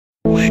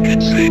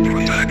can say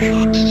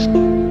protections.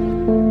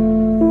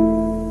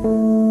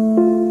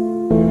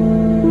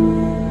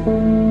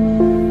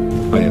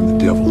 I am the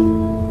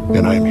devil,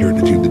 and I am here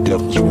to do the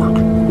devil's work.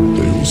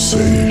 They will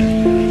say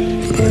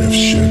that I have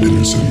shed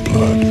innocent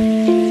blood.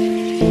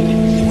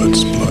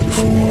 What's blood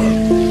for,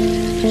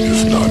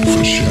 if not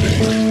for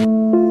shedding?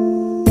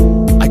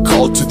 I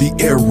call to the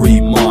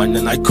Ahriman,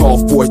 and I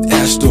call forth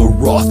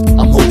Astaroth.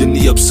 I'm holding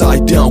the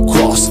upside down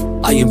cross.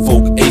 I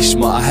invoke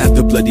Ashma, I have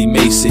the bloody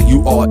mace, and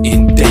you are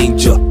in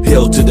danger.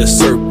 Hail to the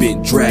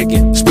serpent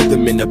dragon, split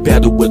them in a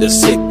battle with a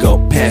sick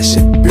of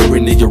passion.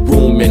 Peering in your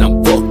room and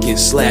I'm fucking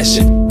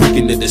slashing,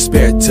 bringing the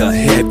despair to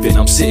heaven.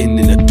 I'm sitting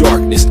in the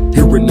darkness,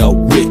 hearing a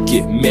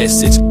wicked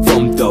message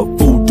from the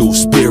voodoo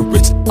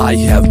spirits. I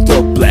have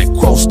the black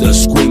cross, the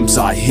screams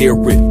I hear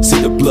it.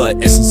 See the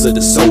blood essence of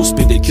the soul,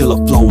 spit the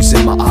killer flows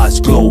and my eyes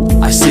glow.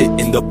 I sit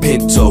in the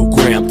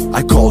pentagram,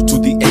 I call to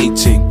the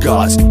ancient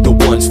gods, the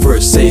ones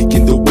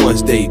forsaken, the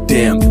ones they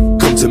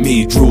damned. Come to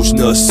me, Druj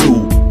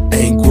Nasu.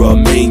 Angra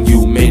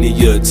Manu,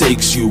 mania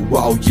takes you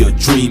while you're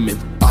dreaming.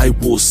 I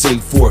will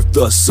send forth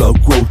thus a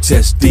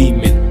grotesque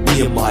demon.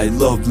 Me and my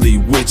lovely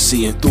witch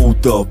seeing through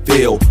the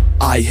veil.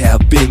 I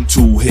have been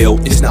to hell,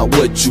 it's not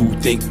what you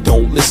think.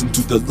 Don't listen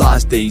to the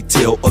lies they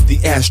tell of the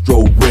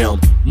astral realm.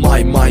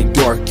 My mind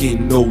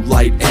darkened, no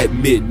light at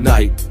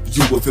midnight.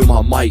 You will feel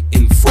my might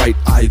and fright.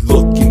 I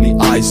look in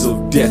the eyes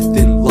of death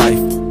and life.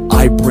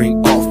 I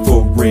bring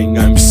offering,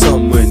 I'm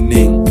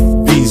summoning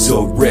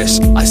Visaresh.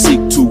 I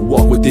seek to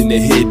walk within the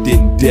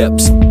hidden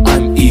depths.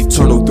 I'm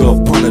eternal,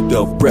 the prana,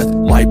 the breath.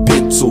 My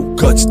pencil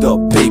cuts the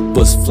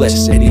paper's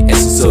flesh, and the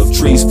essence of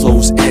trees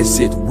flows as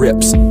it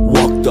rips.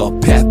 Walk the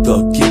path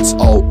against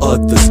all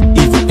others.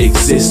 Evil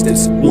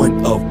existence,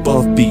 one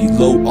above,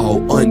 below,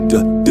 all under.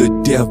 The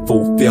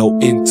devil fell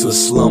into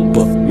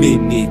slumber.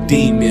 Many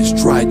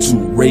demons tried to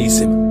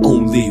raise him.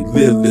 Only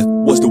Lilith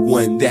was the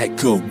one that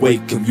could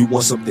wake him. You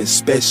want something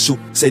special?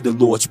 Say the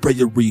Lord's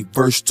Prayer,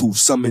 reverse to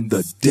summon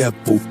the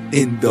devil.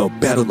 In the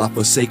battle I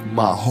forsake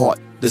my heart.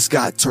 The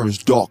sky turns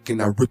dark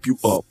and I rip you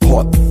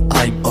apart.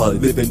 I'm a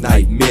living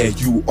nightmare,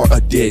 you are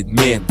a dead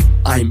man.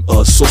 I'm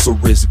a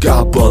sorceress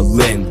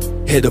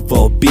goblin, head of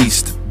a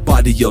beast,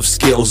 body of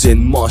scales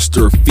and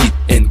monster feet,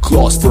 and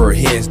claws for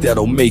hands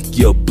that'll make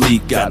you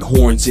bleed. Got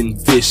horns and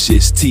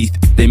vicious teeth.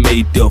 They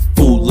made a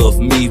fool of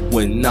me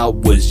when I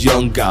was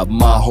young, got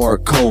my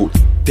heart cold.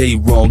 They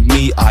wronged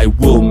me, I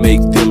will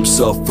make them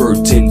suffer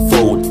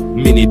tenfold.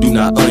 Many do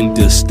not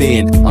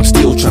understand, I'm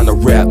still trying to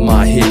wrap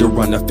my head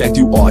around the fact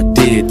you are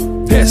dead.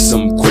 That's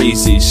some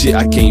crazy shit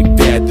I can't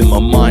fathom. My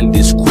mind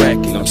is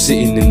cracking, I'm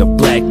sitting in the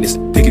blackness,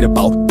 thinking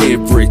about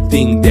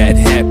everything that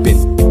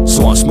happened.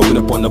 So I'm smoking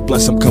up on the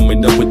blunts, I'm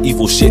coming up with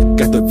evil shit.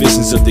 Got the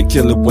visions of the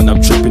killer when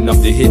I'm tripping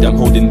off the head. I'm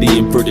holding the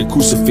inverted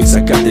crucifix, I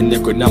got the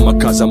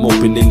Necronomicons, I'm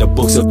opening the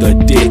books of the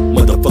dead.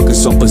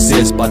 Motherfuckers are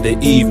possessed by the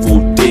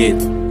evil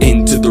dead.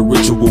 Into the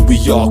ritual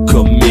we all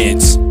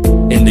commence,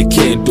 and the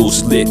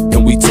candles lit,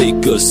 and we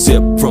take a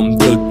sip from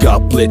the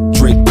goblet.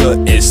 Drink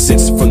the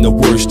essence from the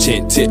words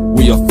chanted.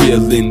 We are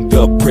feeling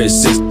the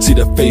presence. See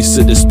the face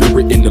of the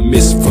spirit in the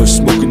mist from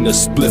smoking the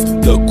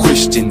spliff. The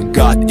Christian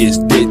God is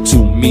dead to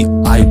me.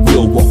 I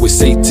will walk with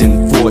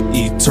Satan for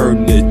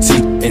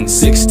eternity. And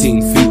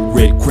 16 feet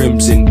red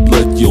crimson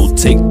blood, you'll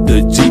take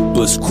the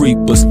Jeepers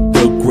Creepers.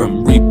 The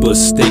Grim Reaper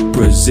stake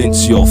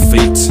presents your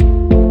fate.